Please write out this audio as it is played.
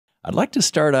I'd like to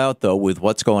start out, though, with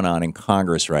what's going on in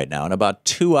Congress right now. In about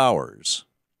 2 hours,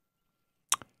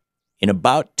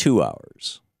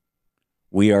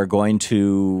 we are going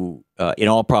to, in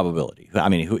all probability, I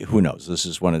mean, who knows? This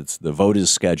is when the vote is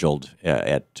scheduled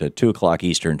at 2 o'clock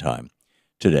Eastern time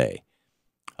today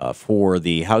for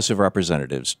the House of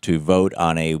Representatives to vote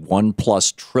on a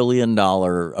 $1+ trillion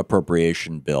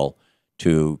appropriation bill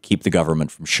to keep the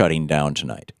government from shutting down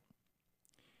tonight.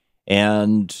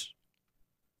 And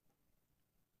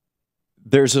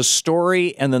there's a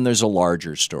story, and then there's a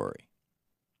larger story.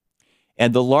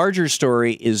 And the larger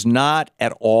story is not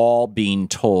at all being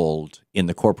told in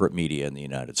the corporate media in the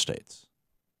United States.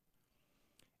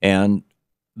 And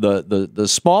the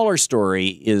smaller story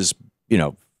is,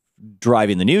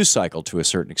 driving the news cycle to a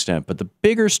certain extent. But the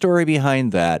bigger story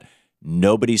behind that,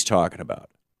 nobody's talking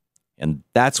about. And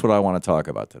that's what I want to talk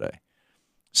about today.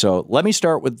 So let me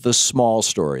start with the small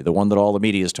story, the one that all the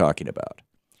media is talking about.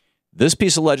 This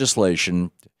piece of legislation,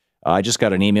 I just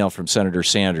got an email from Senator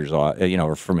Sanders,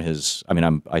 or from his. I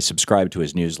mean, I subscribe to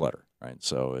his newsletter, right?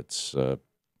 So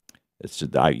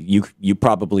you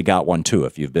probably got one too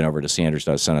if you've been over to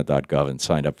sanders.senate.gov and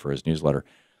signed up for his newsletter.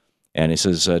 And he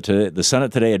says the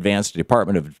Senate today advanced a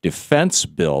Department of Defense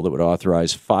bill that would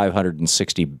authorize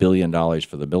 $560 billion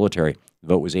for the military. The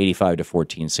vote was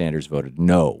 85-14. Sanders voted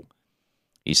no.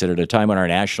 He said, at a time when our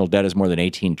national debt is more than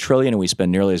 $18 trillion and we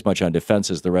spend nearly as much on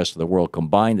defense as the rest of the world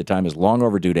combined, the time is long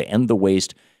overdue to end the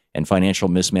waste and financial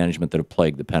mismanagement that have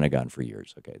plagued the Pentagon for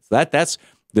years. Okay, so that's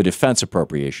the defense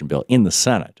appropriation bill in the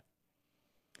Senate.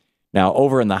 Now,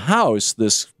 over in the House,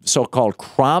 this so-called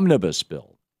Cromnibus bill,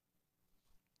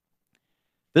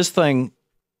 this thing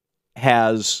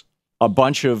has a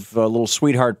bunch of little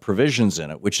sweetheart provisions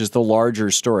in it, which is the larger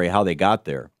story, how they got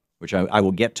there, which I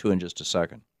will get to in just a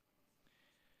second.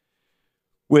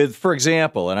 With, for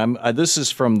example, and this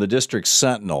is from the District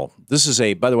Sentinel. This is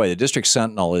by the way, the District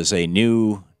Sentinel is a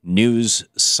new news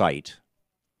site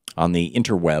on the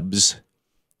interwebs,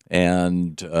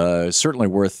 and certainly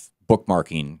worth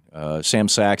bookmarking. Sam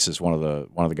Sachs is one of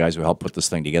the guys who helped put this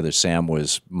thing together. Sam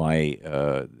was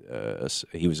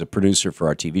he was a producer for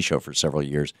our TV show for several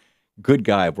years. Good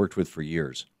guy I've worked with for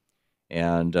years,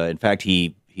 and in fact,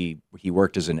 he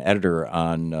worked as an editor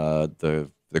on the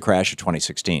crash of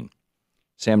 2016.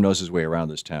 Sam knows his way around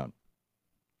this town.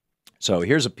 So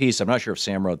here's a piece. I'm not sure if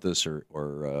Sam wrote this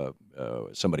or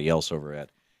somebody else over at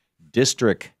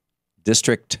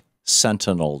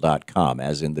districtsentinel.com,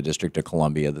 as in the District of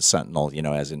Columbia, the Sentinel,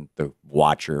 as in the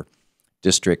Watcher,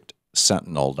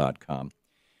 districtsentinel.com.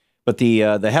 But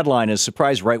the headline is,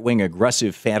 Surprise Right-Wing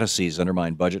Aggressive Fantasies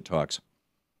Undermine Budget Talks.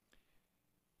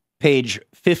 Page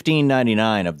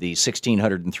 1599 of the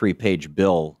 1,603-page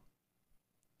bill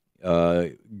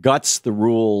guts the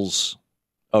rules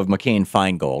of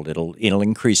McCain-Feingold. It'll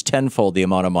increase tenfold the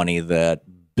amount of money that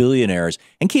billionaires,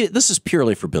 and this is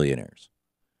purely for billionaires.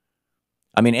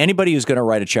 I mean, anybody who's going to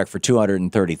write a check for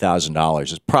 $230,000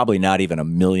 is probably not even a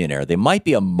millionaire. They might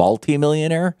be a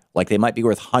multimillionaire, like they might be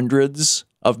worth hundreds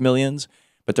of millions,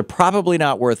 but they're probably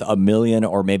not worth $1 million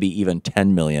or maybe even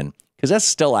 $10 million, because that's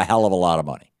still a hell of a lot of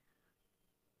money.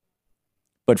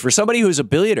 But for somebody who's a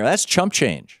billionaire, that's chump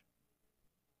change.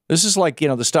 This is like,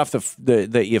 the stuff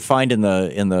that you find in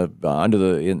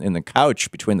the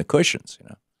couch between the cushions,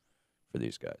 for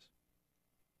these guys.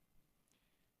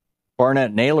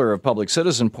 Barnett Naylor of Public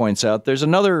Citizen points out there's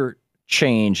another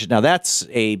change. Now, that's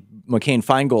a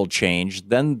McCain-Feingold change.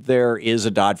 Then there is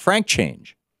a Dodd-Frank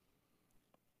change.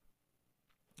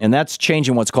 And that's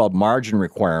changing what's called margin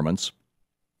requirements.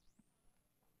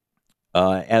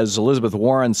 As Elizabeth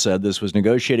Warren said, this was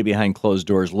negotiated behind closed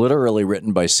doors, literally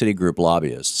written by Citigroup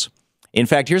lobbyists. In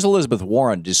fact, here's Elizabeth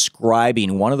Warren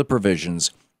describing one of the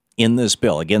provisions in this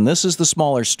bill. Again, this is the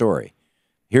smaller story.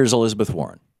 Here's Elizabeth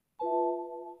Warren.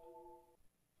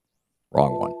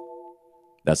 Wrong one.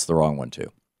 That's the wrong one,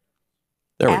 too.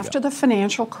 There we go. After the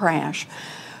financial crash,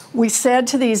 we said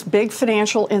to these big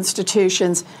financial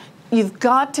institutions, you've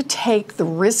got to take the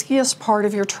riskiest part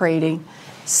of your trading,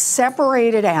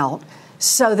 separate it out,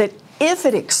 so that if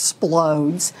it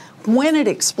explodes, when it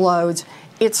explodes,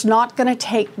 it's not going to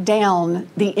take down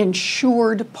the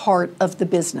insured part of the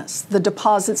business, the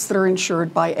deposits that are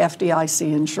insured by FDIC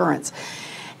insurance.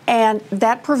 And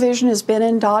that provision has been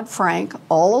in Dodd-Frank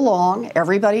all along.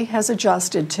 Everybody has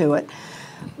adjusted to it.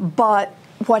 But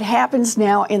what happens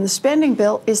now in the spending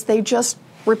bill is they just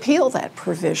repeal that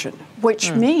provision,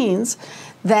 which means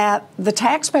that the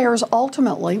taxpayers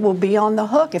ultimately will be on the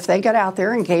hook if they get out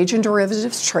there, engage in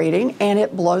derivatives trading, and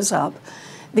it blows up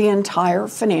the entire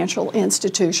financial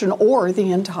institution or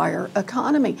the entire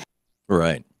economy.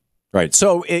 Right.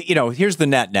 So, here's the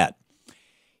net.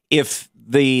 if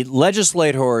the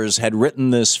legislators had written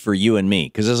this for you and me,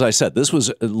 because as I said, this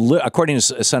was, according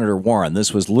to Senator Warren,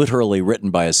 this was literally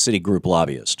written by a Citigroup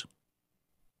lobbyist.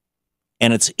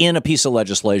 And it's in a piece of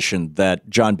legislation that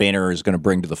John Boehner is going to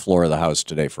bring to the floor of the House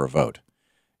today for a vote.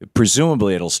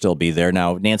 Presumably, it'll still be there.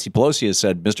 Now, Nancy Pelosi has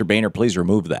said, Mr. Boehner, please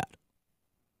remove that.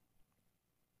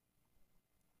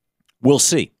 We'll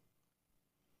see.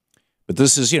 But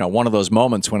this is, one of those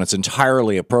moments when it's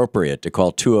entirely appropriate to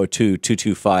call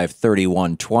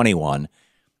 202-225-3121,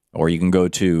 or you can go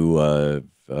to,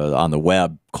 on the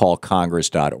web,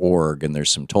 callcongress.org, and there's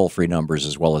some toll-free numbers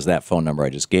as well as that phone number I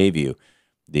just gave you,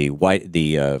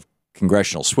 the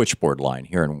congressional switchboard line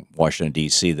here in Washington,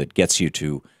 D.C. that gets you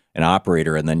to an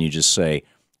operator, and then you just say,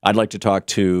 I'd like to talk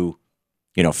to,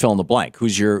 fill in the blank.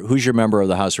 Who's your member of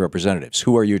the House of Representatives?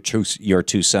 Who are your two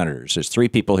senators? There's 3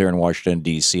 people here in Washington,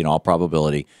 D.C., in all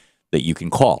probability, that you can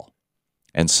call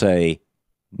and say,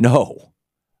 no.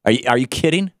 Are you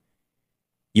kidding?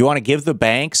 You want to give the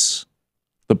banks,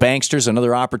 the banksters,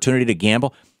 another opportunity to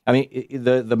gamble? I mean,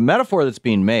 the metaphor that's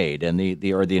being made and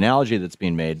the analogy that's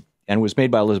being made, and was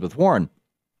made by Elizabeth Warren.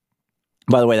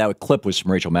 By the way, that clip was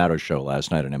from Rachel Maddow's show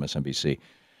last night on MSNBC.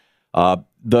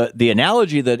 The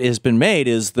analogy that has been made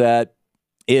is that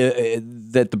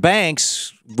the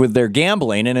banks, with their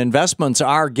gambling, and investments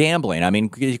are gambling. I mean,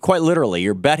 quite literally,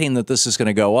 you're betting that this is going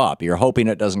to go up. You're hoping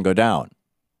it doesn't go down.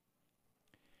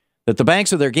 That the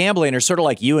banks with their gambling are sort of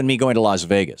like you and me going to Las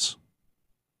Vegas.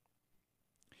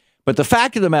 But the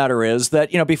fact of the matter is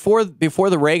that, before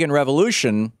the Reagan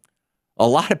Revolution, a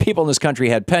lot of people in this country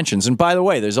had pensions. And by the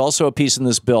way, there's also a piece in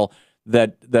this bill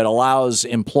that allows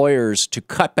employers to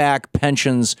cut back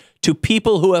pensions to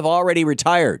people who have already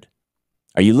retired.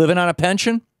 Are you living on a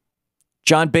pension?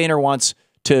 John Boehner wants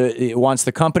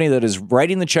the company that is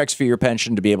writing the checks for your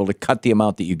pension to be able to cut the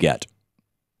amount that you get.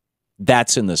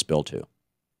 That's in this bill too.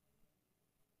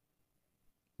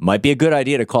 Might be a good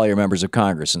idea to call your members of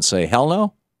Congress and say, hell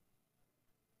no.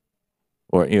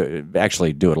 Or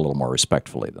actually do it a little more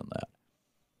respectfully than that.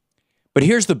 But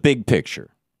here's the big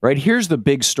picture, right? Here's the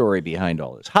big story behind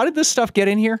all this. How did this stuff get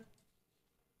in here?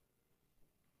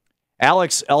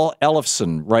 Alex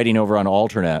Ellefson, writing over on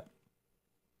Alternet,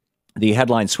 the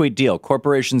headline, sweet deal.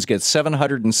 Corporations get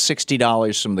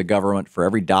 $760 from the government for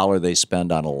every dollar they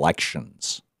spend on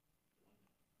elections.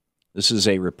 This is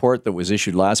a report that was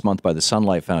issued last month by the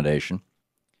Sunlight Foundation.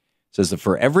 It says that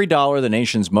for every dollar the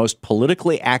nation's most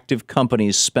politically active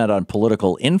companies spent on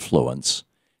political influence,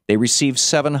 they receive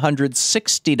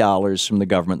 $760 from the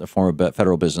government in the form of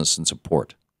federal business and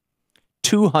support.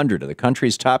 200 of the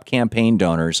country's top campaign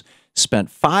donors spent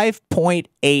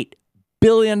 $5.8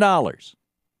 billion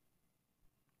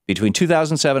between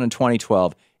 2007 and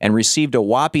 2012 and received a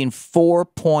whopping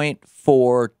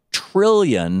 $4.4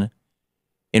 trillion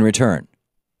in return.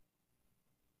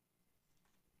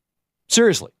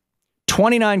 Seriously,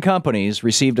 29 companies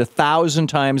received 1,000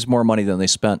 times more money than they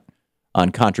spent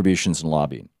on contributions and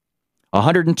lobbying.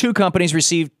 102 companies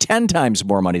received 10 times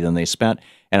more money than they spent,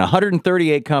 and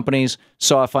 138 companies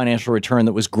saw a financial return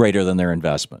that was greater than their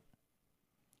investment.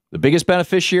 The biggest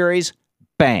beneficiaries,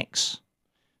 banks.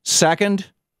 Second,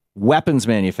 weapons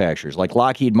manufacturers like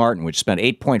Lockheed Martin, which spent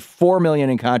 $8.4 million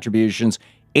in contributions,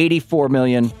 $84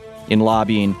 million in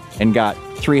lobbying, and got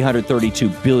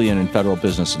 $332 billion in federal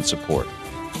business and support.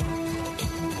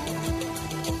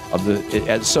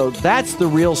 So that's the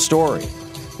real story,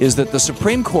 is that the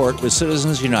Supreme Court with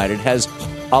Citizens United has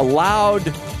allowed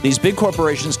these big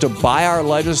corporations to buy our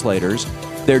legislators.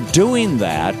 They're doing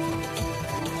that,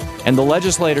 and the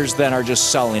legislators then are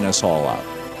just selling us all out.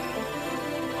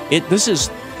 This is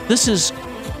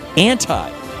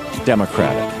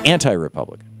anti-democratic,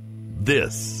 anti-Republican.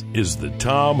 This is the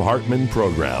Thom Hartmann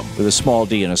Program. With a small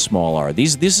d and a small r.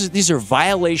 These are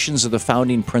violations of the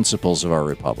founding principles of our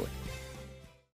republic.